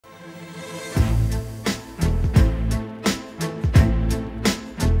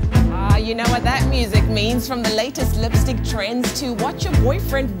know what that music means. From the latest lipstick trends to what your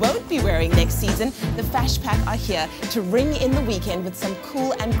boyfriend won't be wearing next season, the Fash Pack are here to ring in the weekend with some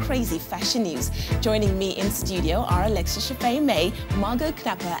cool and crazy fashion news. Joining me in studio are Alexis Shafay-May, Margot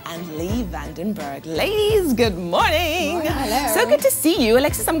Knapper and Lee Vandenberg. Ladies, good morning. Hello. So good to see you.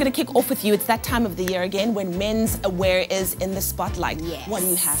 Alexis, I'm going to kick off with you. It's that time of the year again when men's wear is in the spotlight. Yes. What do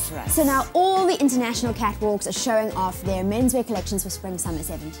you have for us? So now all the international catwalks are showing off their menswear collections for Spring/Summer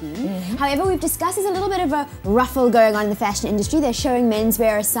 17. However, we've discussed there's a little bit of a ruffle going on in the fashion industry. They're showing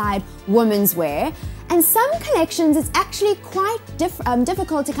menswear aside women's wear. And some collections, it's actually quite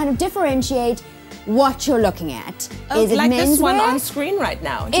difficult to kind of differentiate what you're looking at. Is it like menswear? this one on screen right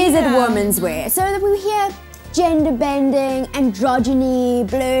now. Is it women's wear? So that we hear gender bending, androgyny,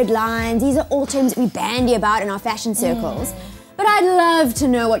 blurred lines. These are all terms that we bandy about in our fashion circles. But I'd love to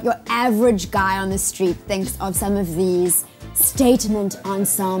know what your average guy on the street thinks of some of these statement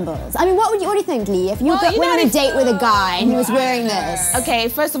ensembles. I mean, what do you think, Lee? If you went on a date with a guy and he was wearing this. Okay,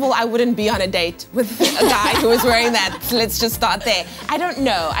 first of all, I wouldn't be on a date with a guy who was wearing that. So let's just start there. I don't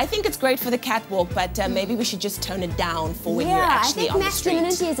know. I think it's great for the catwalk, but maybe we should just tone it down for when you're actually on the street. I think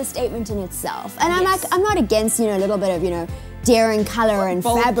masculinity is a statement in itself. And I'm not against, a little bit of, daring colour and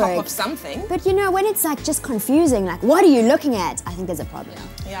bold fabric. Pop of something. But when it's like just confusing, like what are you looking at? I think there's a problem.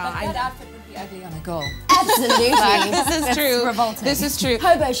 Yeah, that outfit would be ugly on a girl. Absolutely. This is true. Revolting. This is true.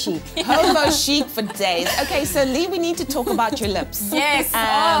 Hobo chic. Hobo chic for days. Okay, so Lee, we need to talk about your lips. Yes.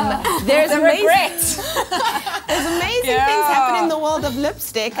 There's regret. There's amazing things happening in the world of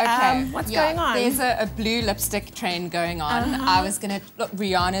lipstick. Okay. What's going on? There's a blue lipstick trend going on. I was gonna look.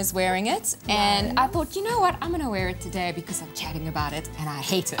 Rihanna's wearing it, and I thought, you know what? I'm gonna wear it today because I'm chatting about it, and I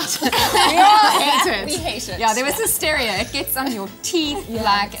hate it. We all hate it. We hate it. Yeah, there was hysteria. It gets on your teeth.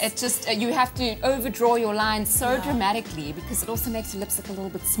 Like it just. You have to overdraw your lines so dramatically because it also makes your lips look a little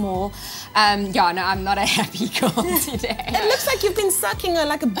bit small. Yeah, no, I'm not a happy girl today. It looks like you've been sucking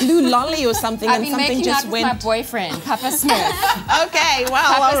like a blue lolly or something, I've and been something making just out went. with my boyfriend, Papa Smith. Okay,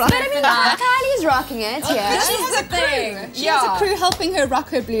 well, all right. Kylie's rocking it, yeah. This is the thing. She has a crew helping her rock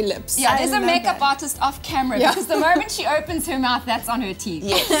her blue lips. Yeah, there's a makeup artist off camera because the moment she opens her mouth, that's on her teeth.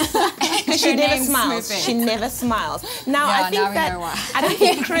 Yes. She never smiles. She never smiles. Now, I think I don't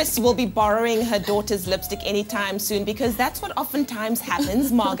think Chris will be borrowing her daughter's lipstick anytime soon because that's what oftentimes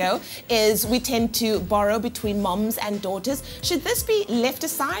happens, Margot, is we tend to borrow between moms and daughters. Should this be left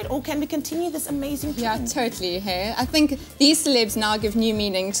aside or can we continue this amazing trend? Yeah, totally. Hey, I think these celebs now give new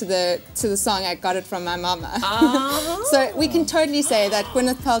meaning to the song "I Got It From My Mama." So we can totally say that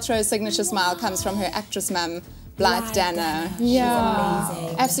Gwyneth Paltrow's signature smile comes from her actress mum, Blythe Danner. Yeah,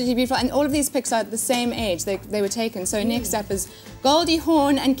 amazing. Absolutely beautiful. And all of these pics are at the same age they were taken. So next up is Goldie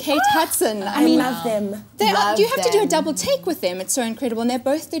Hawn and Kate Hudson. I love them. You have to do a double take with them. It's so incredible. And they're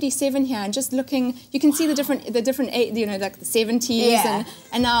both 37 here, and just looking, you can see the different like the 70s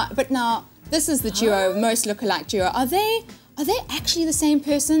and now. But now this is the duo, most look-alike duo. Are they actually the same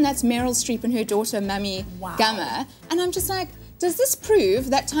person? That's Meryl Streep and her daughter, Mummy Gummer. And I'm just like, does this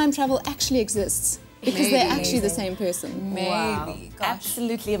prove that time travel actually exists? Because they're actually the same person. Maybe. Wow.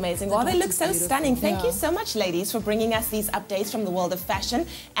 Absolutely amazing. Well, they look so stunning. Thank you so much, ladies, for bringing us these updates from the world of fashion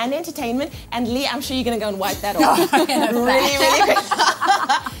and entertainment. And Lee, I'm sure you're going to go and wipe that off. really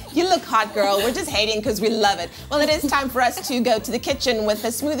quick. You look hot, girl. We're just hating because we love it. Well, it is time for us to go to the kitchen with a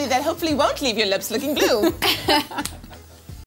smoothie that hopefully won't leave your lips looking blue.